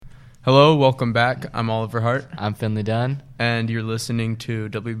Hello, welcome back. I'm Oliver Hart. I'm Finley Dunn. And you're listening to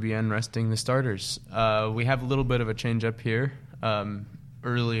WBN Resting the Starters. We have a little bit of a change up here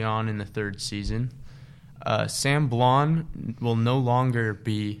early on in the third season. Sam Blon will no longer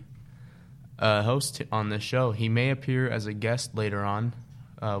be a host on this show. He may appear as a guest later on.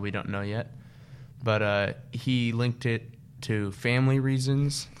 We don't know yet. But he linked it to family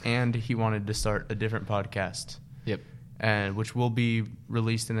reasons, and he wanted to start a different podcast. Yep. And which will be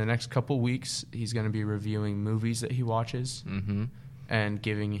released in the next couple weeks. He's going to be reviewing movies that he watches and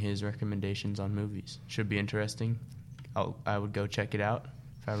giving his recommendations on movies. Should be interesting. I would go check it out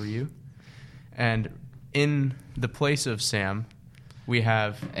if I were you. And in the place of Sam, we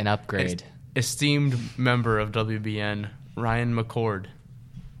have an upgrade. Esteemed member of WBN, Ryan McCord.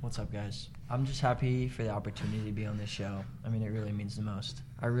 What's up, guys? I'm just happy for the opportunity to be on this show. I mean, it really means the most.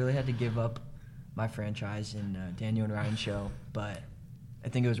 I really had to give up my franchise in Daniel and Ryan's show, but I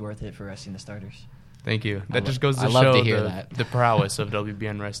think it was worth it for Resting the Starters. Thank you. That just goes to show the prowess of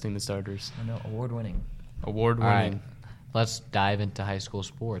WBN Resting the Starters. I know, award-winning. Award-winning. All right, let's dive into high school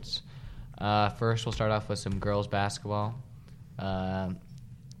sports. First, we'll start off with some girls basketball. I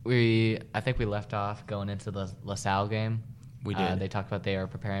think we left off going into the LaSalle game. We did. They talked about they are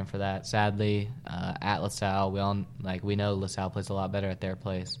preparing for that. Sadly, at LaSalle, we know LaSalle plays a lot better at their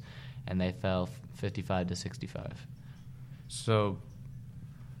place, and they fell 55-65. So,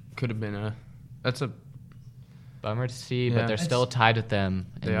 could have been that's a bummer to see, but they're still tied with them.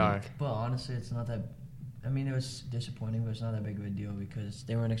 They are. Well, honestly, it's not that. I mean, it was disappointing, but it's not that big of a deal because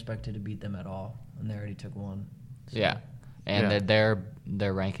they weren't expected to beat them at all, and they already took one. So. Yeah, and their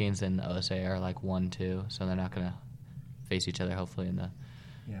rankings in OSA are like 1-2, so they're not going to face each other hopefully in the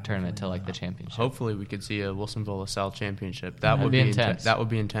tournament till like the championship. Hopefully, we could see a Wilsonville LaSalle championship. That would be intense. That would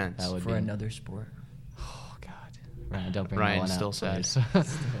be intense. That would for another sport. Oh God, Ryan, don't bring Ryan's still sad.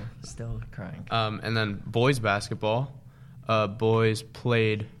 still crying. And then boys basketball. Boys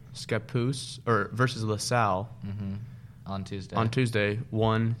played Scappoose versus LaSalle on Tuesday. On Tuesday,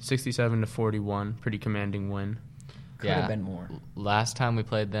 won 67-41. Pretty commanding win. Could have been more. Last time we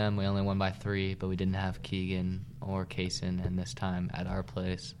played them, we only won by 3, but we didn't have Keegan or Kaysen, and this time at our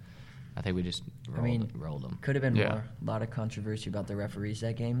place, I think we just rolled them. Could have been more. A lot of controversy about the referees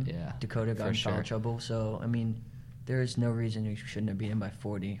that game. Yeah, Dakota got in foul trouble, so, I mean, there is no reason you shouldn't have beaten by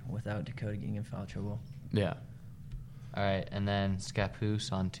 40 without Dakota getting in foul trouble. Yeah. All right, and then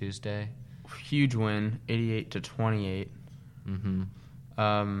Scappoose on Tuesday. Huge win, 88-28.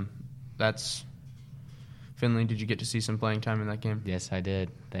 That's... Finley, did you get to see some playing time in that game? Yes, I did.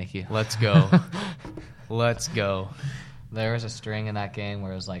 Thank you. Let's go. Let's go. There was a string in that game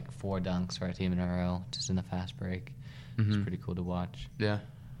where it was like 4 dunks for our team in a row, just in the fast break. It was pretty cool to watch. Yeah.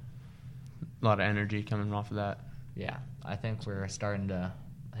 A lot of energy coming off of that. Yeah. I think we're starting to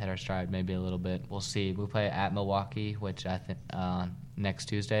hit our stride maybe a little bit. We'll see. We play at Milwaukee, which I think next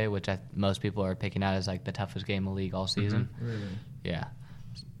Tuesday, which most people are picking out as like the toughest game in the league all season. Really? Yeah.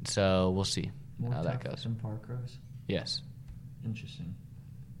 So we'll see. More how that goes. Than Parkrose? Yes. Interesting.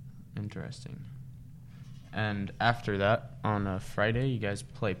 And after that, on Friday, you guys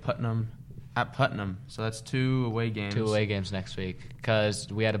play Putnam at Putnam. So that's 2 away games. 2 away games next week because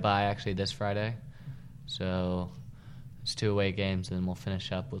we had a bye actually this Friday. So it's 2 away games, and then we'll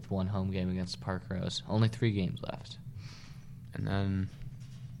finish up with 1 home game against Parkrose. Only 3 games left. And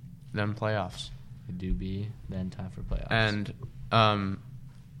then playoffs. It do be then time for playoffs. And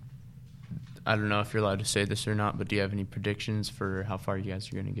I don't know if you're allowed to say this or not, but do you have any predictions for how far you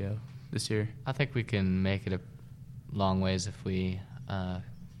guys are going to go this year? I think we can make it a long ways if we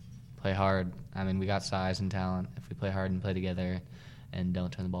play hard. I mean, we got size and talent. If we play hard and play together and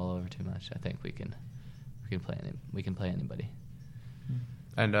don't turn the ball over too much, I think we can play anybody.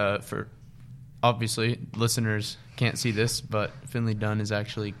 And for obviously listeners can't see this, but Finley Dunn is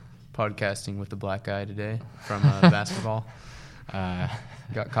actually podcasting with the black guy today from basketball.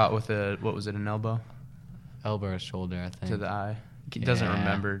 Got caught with an elbow? Elbow or shoulder, I think. To the eye. He doesn't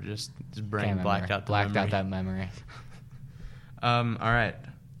remember, just his brain blacked out that memory. All right.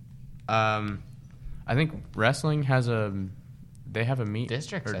 I think wrestling has they have a meet.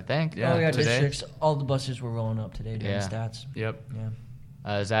 Districts, I think. Yeah, today. Districts. All the buses were rolling up today doing stats. Yep.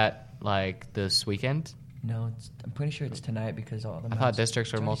 Yeah. Is that like this weekend? No, I'm pretty sure it's tonight because all the. I thought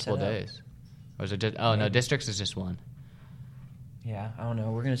districts were multiple days. Or is it just? Oh no, districts is just 1. Yeah, I don't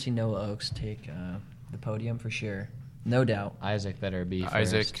know. We're gonna see Noah Oaks take the podium for sure, no doubt. Isaac better be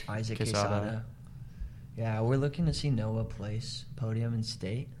Isaac Quesada. Yeah, we're looking to see Noah place podium in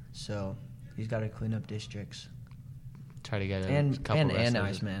state, so he's got to clean up districts. Try to get couple and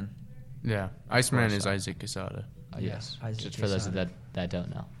Iceman. Yeah, Iceman is Isaac Quesada. Yes, Isaac just for those Quesada. that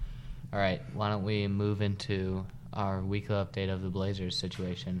don't know. All right, why don't we move into our weekly update of the Blazers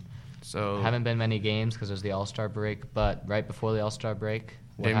situation? So Haven't been many games because there's the All-Star break, but right before the All-Star break,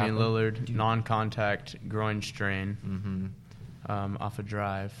 what Damian happened? Lillard, non-contact groin strain off a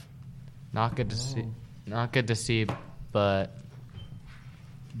drive. Not good to see. Not good to see, but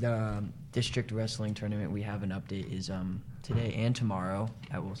The district wrestling tournament, we have an update, is today and tomorrow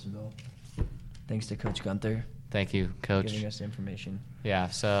at Wilsonville. Thanks to Coach Gunther thank you, Coach. giving us the information. Yeah,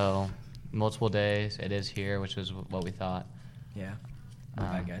 so multiple days. It is here, which is what we thought. Yeah. My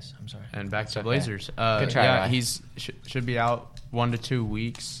bad, guys. I'm sorry. And back It's to okay. Blazers. Good try, yeah, Ryan. he's should be out 1 to 2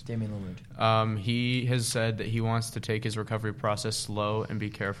 weeks. Damian Lillard. He has said that he wants to take his recovery process slow and be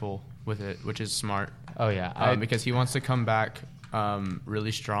careful with it, which is smart. Oh yeah, Because he wants to come back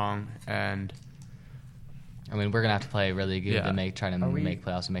really strong. And I mean, we're gonna have to play really good Yeah. to try to Are we- make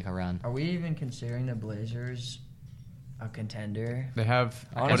playoffs and make a run. Are we even considering the Blazers a contender? they have,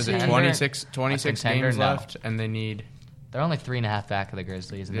 Honestly, 26 a games contender, no. left, and they need They're only 3.5 back of the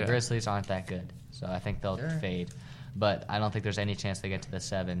Grizzlies, and Yeah. the Grizzlies aren't that good, so I think they'll Sure. fade. But I don't think there's any chance they get to the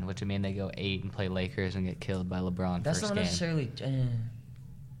 7, which would mean they go 8 and play Lakers and get killed by LeBron That's first not game. necessarily.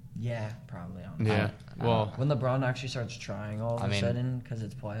 Yeah, probably. Honestly. Yeah. I Well, When LeBron actually starts trying all of I a mean, sudden because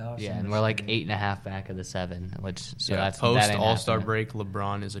it's playoffs. Yeah, and it's we're like like 8.5 back of the 7, which so yeah, that's post that ain't All-Star happening. break,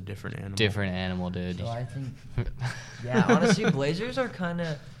 LeBron is a different animal. Different animal, dude. So I think, yeah, honestly, Blazers are kind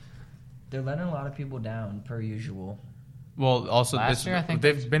of. They're letting a lot of people down per usual. Well, also Last year, I think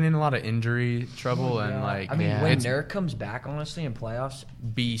they've been in a lot of injury trouble and Yeah. like I mean, Yeah. when it's Nurk comes back, honestly, in playoffs,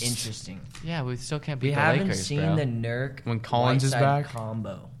 beast. interesting. Yeah, we still can't beat We the haven't Lakers, seen bro. the Nurk When Collins is Whiteside back.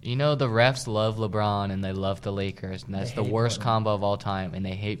 combo. You know, the refs love LeBron and they love the Lakers, and that's They the hate worst Portland. combo of all time. And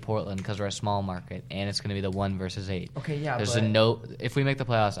they hate Portland because we're a small market, and it's going to be the 1 versus 8. Okay, yeah, There's but a no. If we make the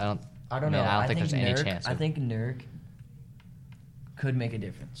playoffs, I don't know. I don't think there's any Nurk, chance. I think Nurk could make a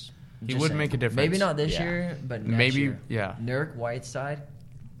difference. He Just would saying. make a difference. Maybe not this Yeah. year, but next Maybe year. yeah. Nurk Whiteside.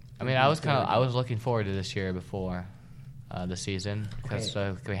 I mean, I was looking forward to this year before the season because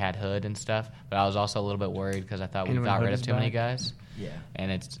Okay. we had Hood and stuff, but I was also a little bit worried because I thought we And when got Hood rid of is too many back? guys, Yeah.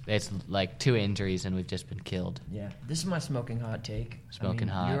 and it's like 2 injuries and we've just been killed. Yeah, this is my smoking hot take. Smoking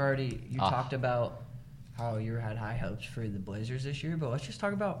hot. You Ah. talked about how you had high hopes for the Blazers this year, but let's just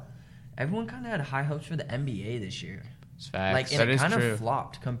talk about everyone kind of had high hopes for the NBA this year. It's facts. Like, That and it is kind true. of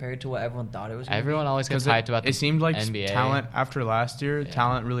flopped compared to what everyone thought it was. Gonna Everyone be. always gets Because hyped about the it seemed like NBA. talent after last year. Yeah.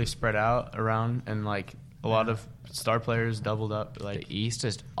 Talent really spread out around, and like a lot of star players doubled up. Like The East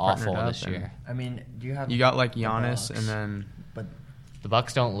is partnered awful up this and- year. I mean, do you have? you got like the Giannis, Bucks, and then but The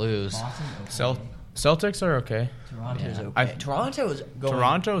Bucks don't lose. Boston, okay. Celtics are okay. Toronto's Yeah. okay. Toronto is going.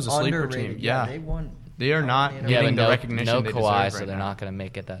 Toronto is a sleeper underrated. team. Yeah. They won. They are not Yeah, Yeah, getting but the recognition no they Kawhi, deserve so right they're now. not going to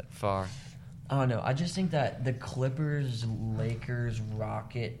make it that far. I don't know. I just think that the Clippers, Lakers,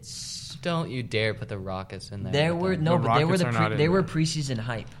 Rockets. Don't you dare put the Rockets in there. They with were them. no, The but they were Rockets the are not in they were there. preseason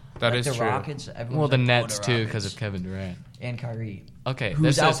hype. That Like is the true. Rockets. Everyone's Well, the like, Nets the too because Rockets. of Kevin Durant. And Kyrie, Okay,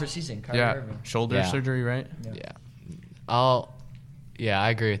 who's this out is for season. Kyrie Yeah, Irving. shoulder Yeah. surgery, right? Yeah. Yeah, I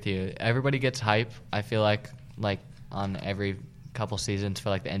agree with you. Everybody gets hype. I feel like on every couple seasons for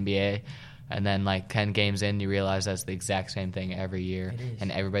like the NBA, and then like 10 games in, you realize that's the exact same thing every year, It is.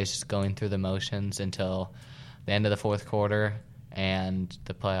 and everybody's just going through the motions until the end of the fourth quarter and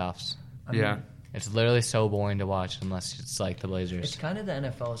the playoffs. I Yeah. mean, It's literally so boring to watch unless it's like the Blazers. it's kind of the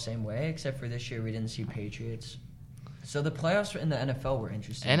NFL the same way, except for this year we didn't see Patriots. So the playoffs in the NFL were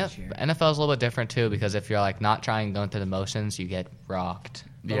interesting this year. NFL's a little bit different too because if you're like not trying going through the motions, you get rocked.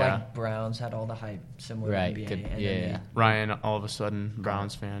 But Yeah. like Browns had all the hype similar Right, to NBA. good- And yeah, then yeah. Ryan, all of a sudden,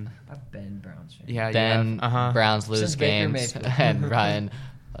 Browns fan. I've been Browns fan. Yeah, Then you have. Browns lose Since Baker games, Mayfield. and Ryan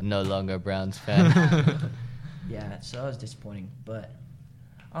no longer a Browns fan. Yeah, so that was disappointing. But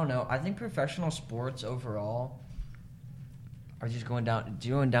I don't know. I think professional sports overall are just going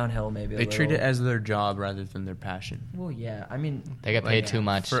downhill. Maybe They a treat it little. as their job rather than their passion. Well, yeah. I mean, They get Like, paid too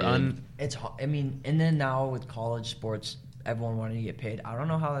much. For dude. it's. I mean, and then now with college sports, everyone wanting to get paid. I don't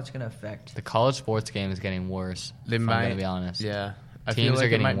know how that's going to affect. The college sports game is getting worse. They if might. I'm gonna be honest. Yeah, I Teams feel are like it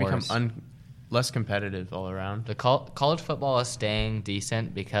getting might worse. become less competitive all around. The college football is staying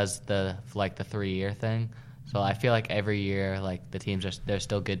decent because the 3-year thing. So I feel like every year, like the teams they're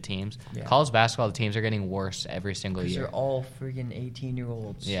still good teams. Yeah. College basketball, the teams are getting worse every single Because year. they're all freaking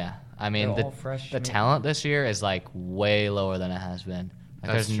 18-year-olds. Yeah, I mean They're the all freshmen. talent this year is like way lower than it has been.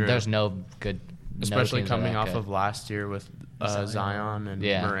 Like, That's true. There's no good, no Especially teams that are coming that off good. of last year with Zion. Zion and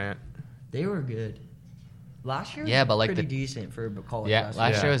Yeah. Morant. They were good. Last year was Yeah, but, like, pretty the- decent for college Yeah, basketball.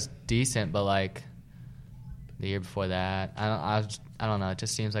 last Yeah. year was decent, but like the year before that, I don't know. It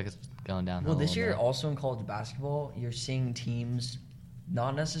just seems like it's going downhill. Well, a this little year bit. also in college basketball, you're seeing teams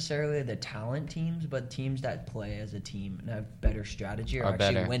not necessarily the talent teams, but teams that play as a team and have better strategy are Are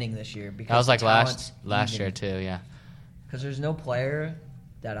actually better. winning this year. Because That was like talent's last even. year too. Yeah. Because there's no player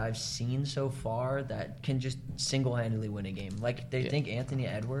that I've seen so far that can just single-handedly win a game. Like, they think Anthony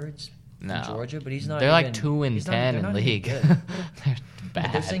Edwards from No. Georgia, but he's not. They're even, like 2-10 they're in not even league. good. They're But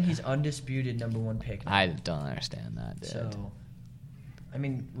bad. they're saying he's undisputed number one pick now. I don't understand that, dude. So, I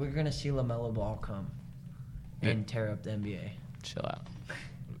mean, we're gonna see LaMelo Ball come and tear up the NBA. Chill out.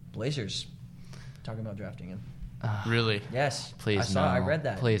 Blazers talking about drafting him. Really? Yes, Please I no. I read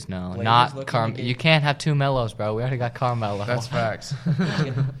that. Please no. Blazers Not looking Carm. to get- You can't have two Melos, bro. We already got Carmelo. That's facts.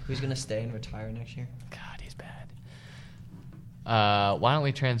 Who's gonna stay and retire next year? God, he's bad. Why don't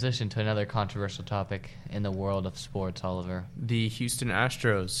we transition to another controversial topic in the world of sports, Oliver? The Houston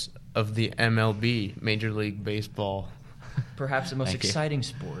Astros of the MLB, Major League Baseball. Perhaps the most Thank you. exciting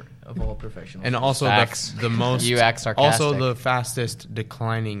sport of all professional. And sports. also Facts. the most You act sarcastic. also the fastest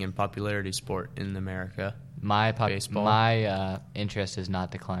declining in popularity sport in America. My Baseball. interest is not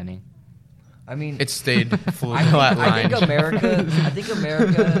declining. I mean, It stayed I flatlined. think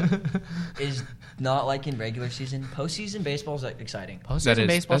America is not like in regular season. Postseason baseball is like exciting. Postseason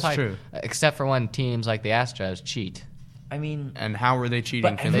baseball, that's true. except for when teams like the Astros cheat. I mean, And how were they cheating?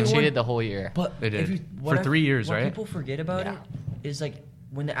 But Can They Everyone- cheated the whole year. but They did. if you, For 3 years, what right? people forget about Yeah. it is like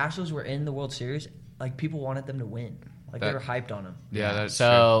when the Astros were in the World Series, like people wanted them to win. Like they That- were hyped on them. Yeah, that's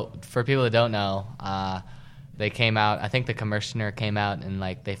So for people that don't know, they came out. I think the commissioner came out and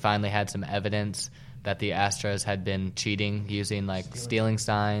like they finally had some evidence that the Astros had been cheating using like stealing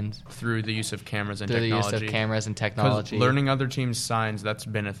signs true. Through the use of cameras and through the technology. use of cameras and 'Cause technology. learning other teams' signs, that's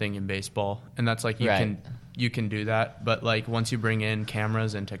been a thing in baseball, and that's like Right. you can do that, but like once you bring in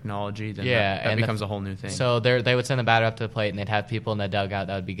cameras and technology, then Yeah, that and the- becomes a whole new thing. So they would send the batter up to the plate, and they'd have people in the dugout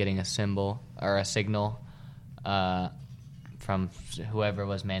that would be getting a symbol or a signal from whoever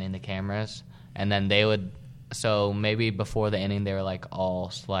was manning the cameras, and then they would. So maybe before the inning, they were like, all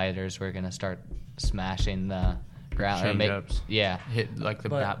sliders were gonna start smashing the ground. or Change-ups. Yeah, hit like the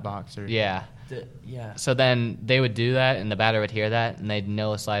But- bat box or yeah. Yeah. So then they would do that, and the batter would hear that, and they'd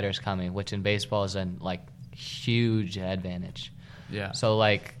know a slider's coming, which in baseball is a like huge advantage. yeah. So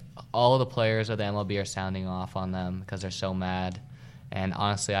like all of the players of the MLB are sounding off on them because they're so mad. And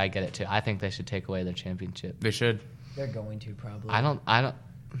honestly, I get it too. I think they should take away their championship. They should. They're going to probably. I don't.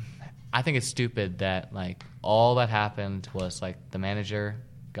 I think it's stupid that like all that happened was like the manager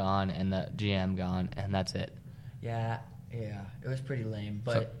gone and the GM gone, and that's it. Yeah, it was pretty lame,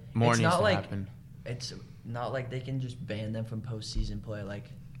 So but more it's needs not to like happen. it's not like they can just ban them from postseason play. Like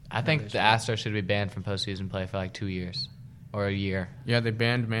I think the others Astros should be banned from postseason play for like 2 years or a year. Yeah, they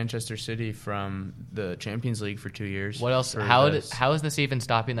banned Manchester City from the Champions League for 2 years. What else? for How this. is this even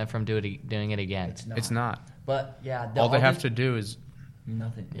stopping them from doing it again? It's not. It's not. But yeah, All they have to do is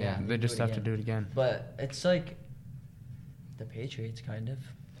nothing. Yeah, they just have to do it again. But it's like the Patriots, kind of.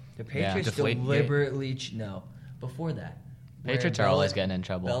 The Yeah. Patriots Deflate- deliberately no. Before that, where Patriots are always getting in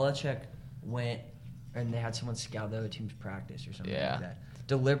trouble. Belichick went and they had someone scout the other team's practice or something Yeah. like that.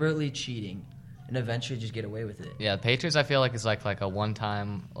 Deliberately cheating, and eventually just get away with it. Yeah, the Patriots I feel like is like a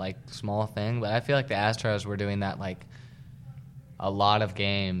one-time like small thing, but I feel like the Astros were doing that like a lot of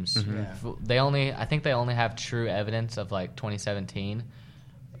games. Yeah. I think they only have true evidence of like 2017,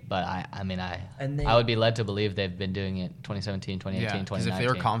 but I mean And they- I would be led to believe they've been doing it 2017, 2018, Yeah, because 2019. if they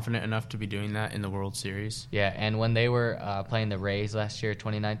were confident enough to be doing that in the World Series, Yeah, and when they were playing the Rays last year,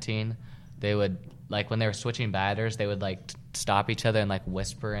 2019, they would like when they were switching batters, they would like stop each other and like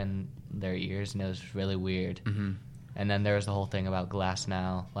whisper in their ears, and it was really weird. Mhm. And then there was the whole thing about Glass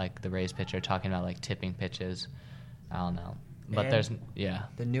now, like the Rays pitcher talking about like tipping pitches. I don't know, but And- there's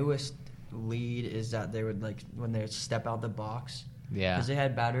The newest lead is that they would like when they step out the box. Yeah. Because they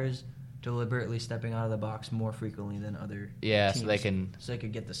had batters deliberately stepping out of the box more frequently than other. Yeah, teams, so they can- so they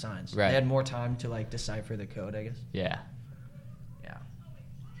could get the signs. Right. They had more time to like decipher the code, I guess. yeah. Yeah.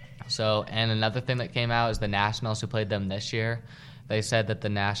 So, and another thing that came out is the Nationals who played them this year. They said that the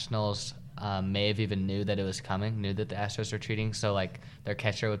Nationals may have even knew that it was coming, knew that the Astros were cheating. So, like, their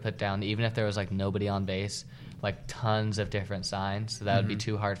catcher would put down, even if there was, like, nobody on base, like, tons of different signs. So that would be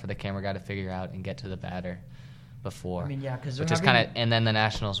too hard for the camera guy to figure out and get to the batter before. I mean, yeah, because Which is kind of, and then the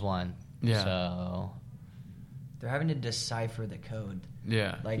Nationals won. Yeah. So, they're having to decipher the code.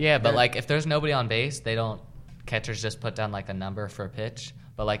 yeah, Like yeah, but, they're- like, if there's nobody on base, they don't, catchers just put down, like, a number for a pitch.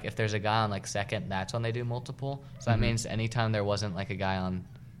 But, like, if there's a guy on, like, second, that's when they do multiple. So that means anytime there wasn't, like, a guy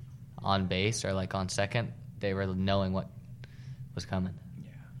on base or, like, on second, they were knowing what was coming.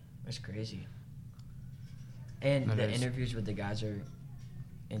 Yeah, it's crazy. And That the is. interviews with the guys are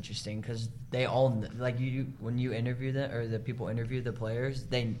interesting because they all like you when you interview them or the people interview the players.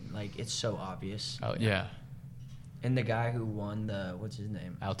 They like it's so obvious. Oh Yeah. And the guy who won what's his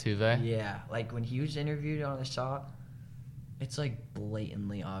name? Altuve. Yeah, like when he was interviewed on the shot, it's like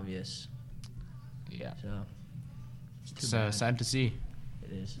blatantly obvious. Yeah. So It's too bad. sad to see.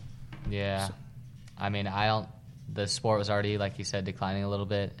 It is. Yeah. I mean, the sport was already, like you said, declining a little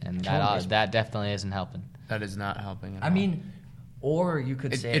bit, and Totally. that definitely isn't helping. That is not helping at all. I mean, or you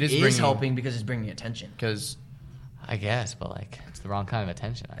could say it is bringing- helping because it's bringing attention. because I guess, but like it's the wrong kind of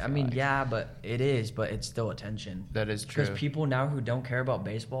attention. I I feel mean, like. yeah, but it is, but it's still attention. that is true. Because people now who don't care about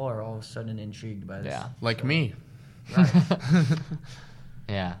baseball are all of a sudden intrigued by this. Yeah. Like So- me. Right.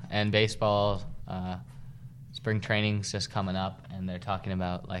 Yeah, and baseball, spring training's just coming up, and they're talking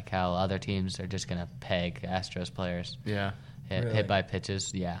about like how other teams are just gonna peg Astros players Yeah. Really? hit by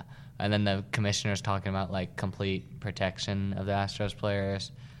pitches. Yeah, and then the commissioner's talking about like complete protection of the Astros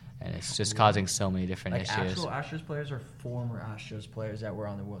players, and it's just causing so many different Like issues. actual Astros players or former Astros players that were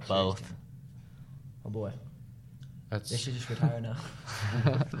on the World Both. Series team? Oh boy, That's they should just retire now.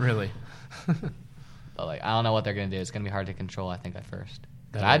 really. But like, I don't know what they're gonna do. It's gonna be hard to control. I think at first.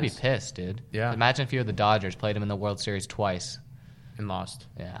 'Cause That I'd be is. pissed, dude. Yeah. Imagine if you were the Dodgers, played them in the World Series twice. And lost.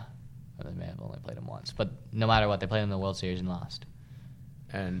 Yeah. Or they may have only played them once. But no matter what, they played them in the World Series and lost.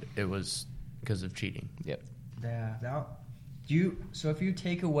 And it was because of cheating. Yep. Yeah. So if you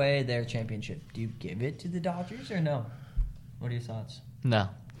take away their championship, do you give it to the Dodgers or no? What are your thoughts? No.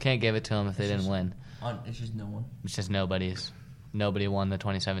 Can't give it to them if they It's didn't just- win. It's just no one. It's just nobody's. Nobody won the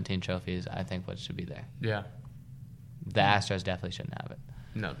 2017 trophies. I think what should be there. Yeah. The Astros definitely shouldn't have it.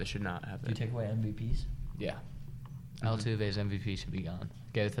 No, they should not have Do you it. take away MVPs? Yeah. Altuve's MVP should be gone.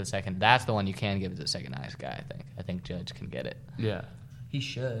 Get it to the second. That's the one you can give it to the second highest guy, I think. I think Judge can get it. Yeah. He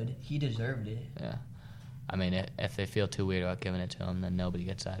should. He deserved it. Yeah. I mean, if they feel too weird about giving it to him, then nobody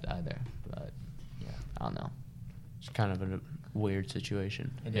gets that either. But, Yeah. I don't know. It's kind of a weird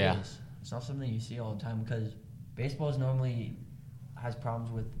situation. It is. Yeah. It's not something you see all the time because baseball normally has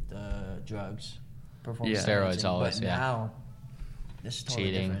problems with Yeah. drugs, performance Steroids enhancing, always, but yeah. now this is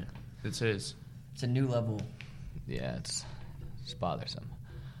totally Cheating. different. This is. It's a new level. Yeah, it's bothersome.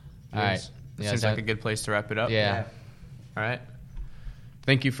 It All right. is. Yeah, Seems so- like a good place to wrap it up. Yeah. All right.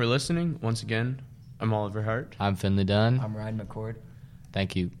 Thank you for listening. Once again, I'm Oliver Hart. I'm Finley Dunn. I'm Ryan McCord.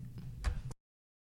 Thank you.